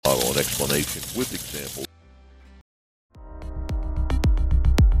explanation with examples.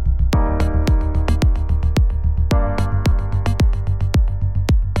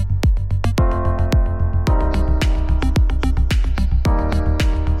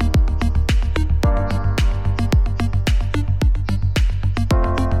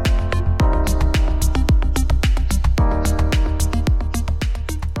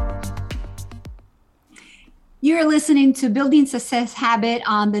 You're listening to Building Success Habit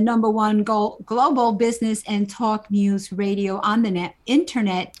on the #1 global business and talk news radio on the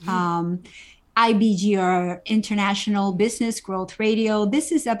internet, IBGR International Business Growth Radio.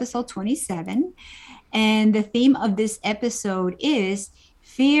 This is episode 27. And the theme of this episode is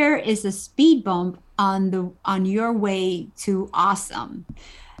fear is a speed bump on your way to awesome.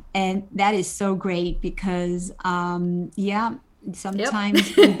 And that is so great because,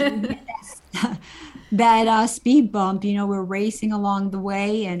 sometimes that speed bump, we're racing along the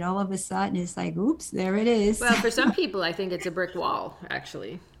way and all of a sudden it's like, oops, there it is. Well, for some people, I think it's a brick wall,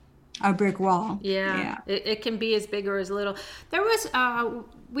 actually. A brick wall. Yeah. It can be as big or as little. There was,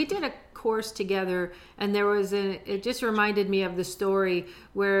 we did a course together and there was it just reminded me of the story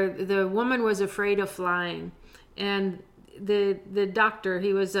where the woman was afraid of flying and the doctor,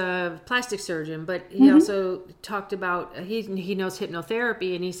 he was a plastic surgeon, but he also talked about, he knows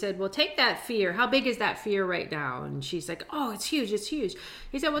hypnotherapy, and he said, well, take that fear. How big is that fear right now? And she's like, oh, it's huge, it's huge.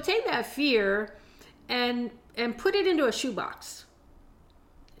 He said, well, take that fear and put it into a shoebox.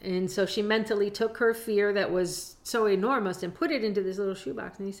 And so she mentally took her fear that was so enormous and put it into this little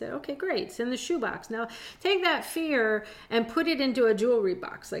shoebox. And he said, okay, great, it's in the shoebox. Now take that fear and put it into a jewelry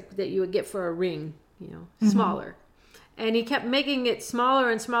box, like that you would get for a ring, smaller. And he kept making it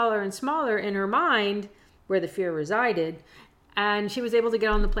smaller and smaller and smaller in her mind where the fear resided. And she was able to get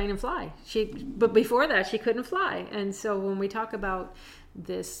on the plane and fly. But before that, she couldn't fly. And so when we talk about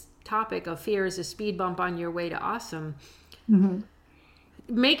this topic of fear as a speed bump on your way to awesome,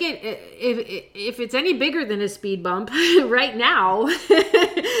 make it, if it's any bigger than a speed bump right now,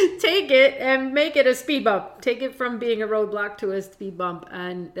 take it and make it a speed bump. Take it from being a roadblock to a speed bump,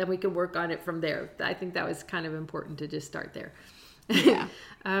 and then we can work on it from there. I think that was kind of important to just start there. Yeah.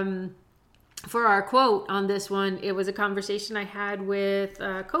 For our quote on this one, it was a conversation I had with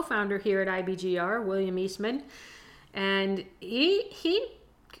a co-founder here at IBGR, William Eastman, and he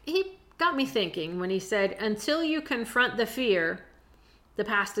got me thinking when he said, until you confront the fear, the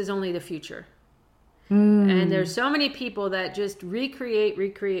past is only the future. And there's so many people that just recreate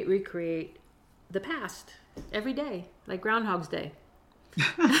the past every day, like Groundhog's Day.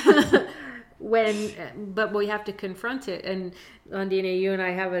 But we have to confront it. And Londina, you and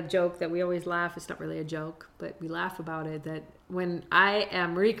I have a joke that we always laugh. It's not really a joke, but we laugh about it. That when I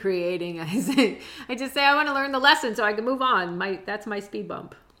am recreating, I just say I want to learn the lesson so I can move on. That's my speed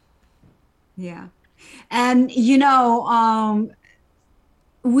bump. Yeah, and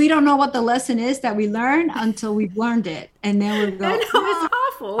we don't know what the lesson is that we learn until we've learned it. And then we go, I know, it's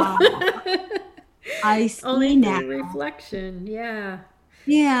awful. I see only now. Reflection. Yeah.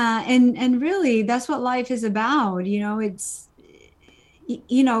 Yeah. And really that's what life is about. It's,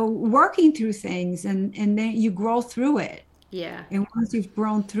 working through things and then you grow through it. Yeah. And once you've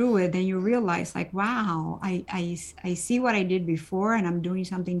grown through it, then you realize like, wow, I see what I did before and I'm doing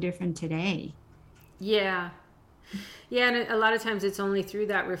something different today. Yeah. Yeah, and a lot of times it's only through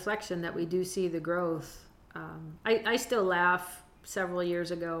that reflection that we do see the growth. I still laugh several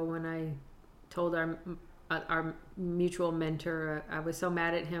years ago when I told our mutual mentor, I was so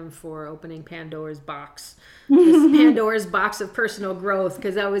mad at him for opening Pandora's box, this Pandora's box of personal growth,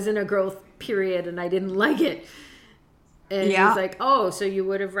 because I was in a growth period and I didn't like it. And he's like, oh, so you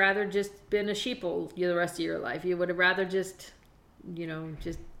would have rather just been a sheeple the rest of your life. You would have rather just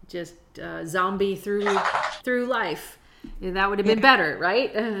zombie through life. And that would have been better,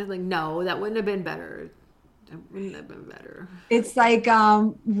 right? And I was like, no, that wouldn't have been better. That wouldn't have been better. It's like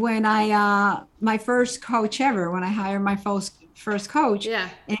when I my first coach ever, when I hired my first coach,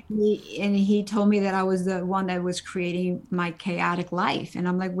 and he told me that I was the one that was creating my chaotic life, and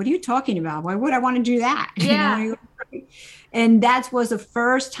I'm like, what are you talking about? Why would I want to do that? Yeah. And that was the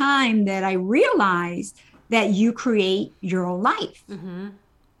first time that I realized that you create your own life. Mm-hmm.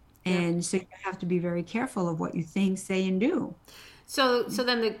 And so you have to be very careful of what you think, say, and do. So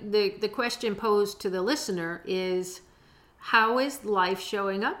then the question posed to the listener is, how is life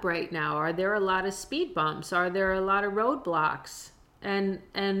showing up right now? Are there a lot of speed bumps? Are there a lot of roadblocks?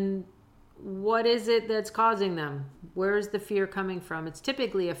 And what is it that's causing them? Where is the fear coming from? It's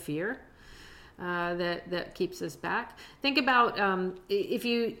typically a fear that keeps us back. Think about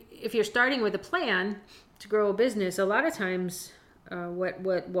if you're starting with a plan to grow a business, a lot of times what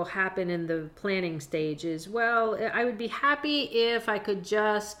will happen in the planning stage is, well, I would be happy if I could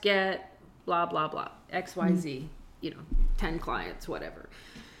just get blah blah blah XYZ, 10 clients, whatever.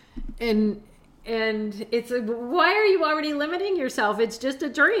 And it's like, why are you already limiting yourself? It's just a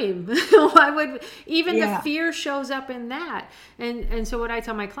dream. Why would even the fear shows up in that? And so what I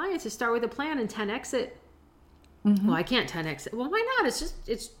tell my clients is start with a plan and 10x it. Well, I can't 10x it. Well, why not?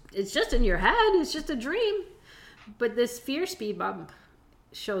 It's just in your head. It's just a dream. But this fear speed bump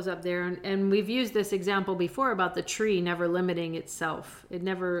shows up there, and we've used this example before about the tree never limiting itself. It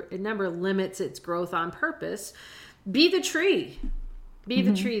never limits its growth on purpose. Be the tree. Be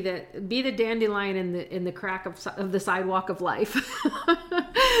the tree be the dandelion in the crack of the sidewalk of life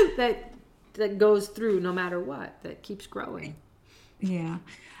that goes through no matter what, that keeps growing. Yeah.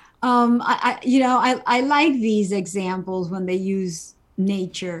 I like these examples when they use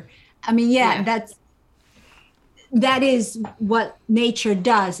nature. I mean, that is what nature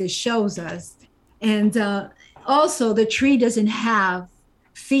does. It shows us. And also the tree doesn't have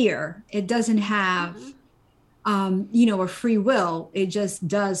fear. It doesn't have a free will. It just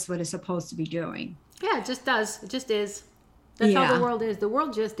does what it's supposed to be doing. Yeah, it just does. It just is. That's how the world is. The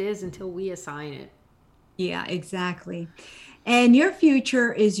world just is until we assign it. Yeah, exactly. And your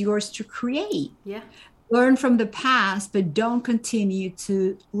future is yours to create. Yeah. Learn from the past, but don't continue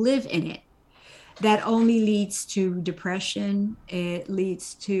to live in it. That only leads to depression. It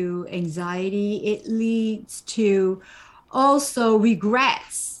leads to anxiety. It leads to also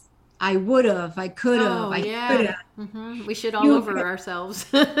regrets. I would have, I could have, I could have. Mm-hmm. We should all over ourselves.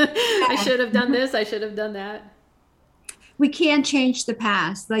 I should have done this. I should have done that. We can't change the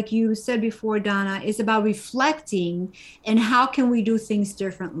past. Like you said before, Donna, it's about reflecting and how can we do things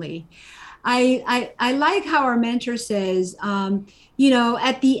differently. I like how our mentor says,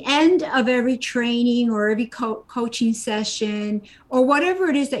 at the end of every training or every coaching session or whatever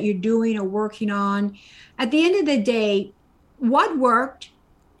it is that you're doing or working on, at the end of the day, what worked,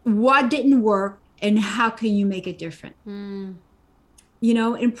 what didn't work, and how can you make it different?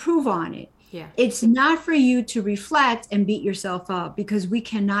 Improve on it. Yeah. It's not for you to reflect and beat yourself up because we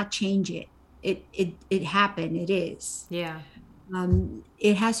cannot change it. It happened. It is. Yeah.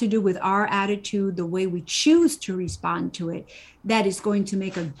 It has to do with our attitude, the way we choose to respond to it. That is going to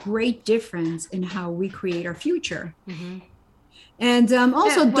make a great difference in how we create our future. Mm-hmm. And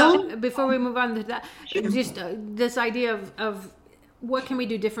also before we move on to that, just this idea of what can we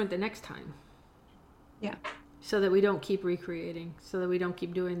do different the next time? Yeah. So that we don't keep recreating, so that we don't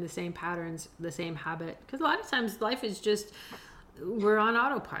keep doing the same patterns, the same habit. Because a lot of times life is just, we're on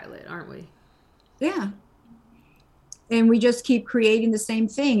autopilot, aren't we? Yeah. And we just keep creating the same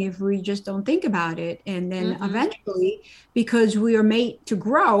thing if we just don't think about it. And then eventually, because we are made to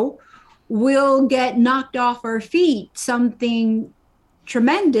grow, we'll get knocked off our feet. Something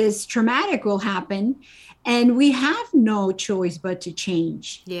traumatic will happen. And we have no choice but to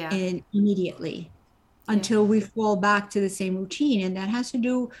change immediately until we fall back to the same routine. And that has to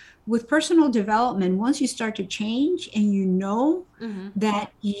do with personal development. Once you start to change and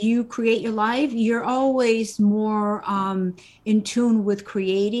that you create your life, you're always more in tune with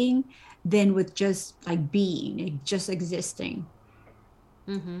creating than with just like being, just existing.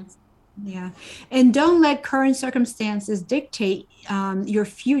 Mm-hmm. Yeah. And don't let current circumstances dictate your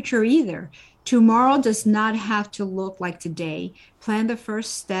future either. Tomorrow does not have to look like today. Plan the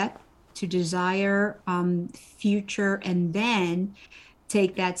first step to desire future and then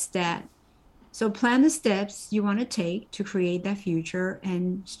take that step. So plan the steps you want to take to create that future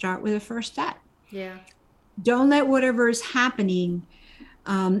and start with the first step. Yeah. Don't let whatever is happening.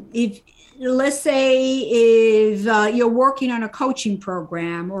 If let's say if you're working on a coaching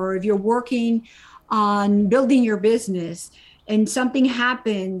program or if you're working on building your business and something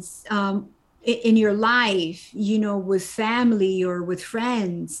happens in your life, with family or with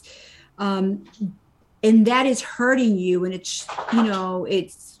friends, and that is hurting you and it's,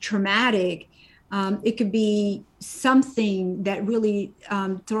 it's traumatic. It could be something that really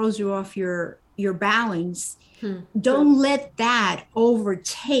throws you off your balance. Don't let that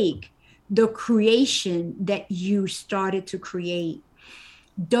overtake the creation that you started to create.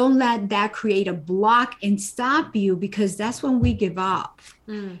 Don't let that create a block and stop you, because that's when we give up.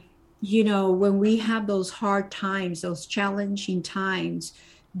 When we have those hard times, those challenging times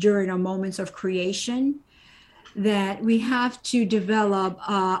during our moments of creation, that we have to develop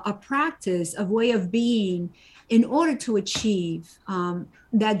a practice, a way of being in order to achieve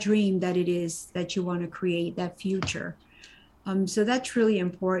that dream that it is that you want to create, that future. So that's really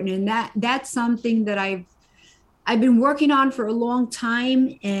important. And that's something that I've been working on for a long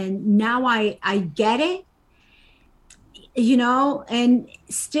time. And now I get it. and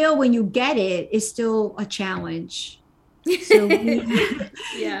still when you get it, it's still a challenge. So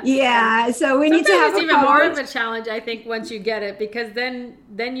Yeah. yeah, so we need to Sometimes have it's a even more of coach. a challenge, I think, once you get it, because then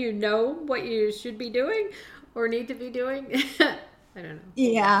you know what you should be doing or need to be doing. I don't know.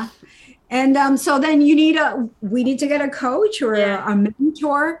 Yeah. And so then we need to get a coach or Yeah. a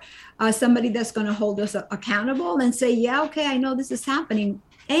mentor, somebody that's going to hold us accountable and say, yeah, okay, I know this is happening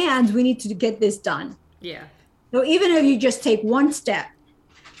and we need to get this done. Yeah. So even if you just take one step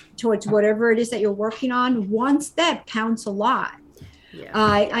towards whatever it is that you're working on, one step counts a lot. Yeah.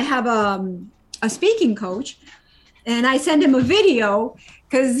 I have a speaking coach, and I send him a video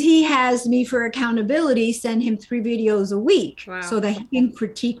because he has me for accountability, send him 3 videos a week Wow. so that he can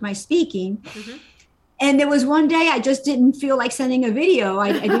critique my speaking. Mm-hmm. And there was one day I just didn't feel like sending a video.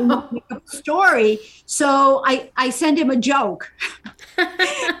 I didn't want to make up a story. So I sent him a joke.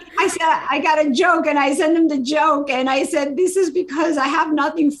 I said, I got a joke, and I sent him the joke. And I said, this is because I have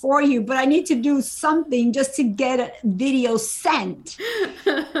nothing for you, but I need to do something just to get a video sent.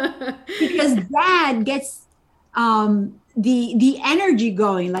 Because that gets the energy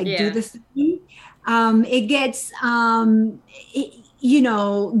going, like do the thing. It gets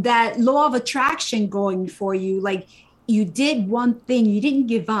that law of attraction going for you. Like you did one thing, you didn't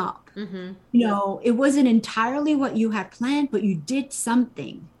give up. Mm-hmm. It wasn't entirely what you had planned, but you did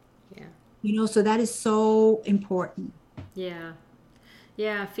something. Yeah. So that is so important. Yeah.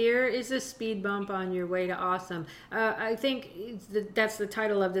 Yeah, fear is a speed bump on your way to awesome. I think that's the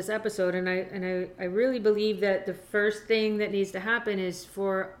title of this episode, and I really believe that the first thing that needs to happen is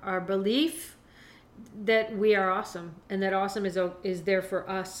for our belief that we are awesome, and that awesome is there for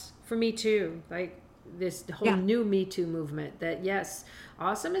us, for me too. Like this whole new Me Too movement. That yes,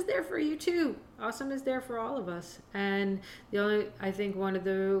 awesome is there for you too. Awesome is there for all of us, and I think one of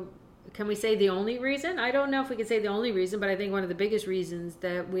the can we say the only reason? I don't know if we can say the only reason, but I think one of the biggest reasons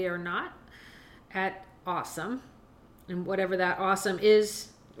that we are not at awesome, and whatever that awesome is,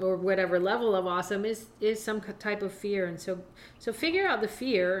 or whatever level of awesome is some type of fear. And so figure out the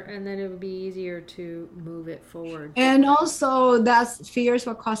fear, and then it would be easier to move it forward. And also that's fear is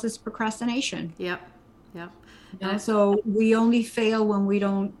what causes procrastination. Yep. So we only fail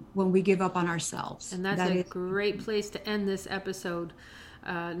when we give up on ourselves. And that's a great place to end this episode.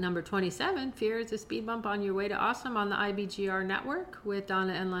 Number 27, Fear is a Speed Bump on Your Way to Awesome on the IBGR Network with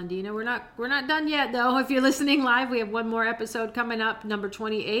Donna and Londina. We're not done yet, though. If you're listening live, we have one more episode coming up, number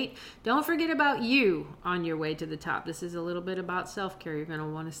 28. Don't forget about you on your way to the top. This is a little bit about self-care. You're going to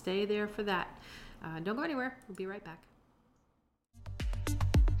want to stay there for that. Don't go anywhere. We'll be right back.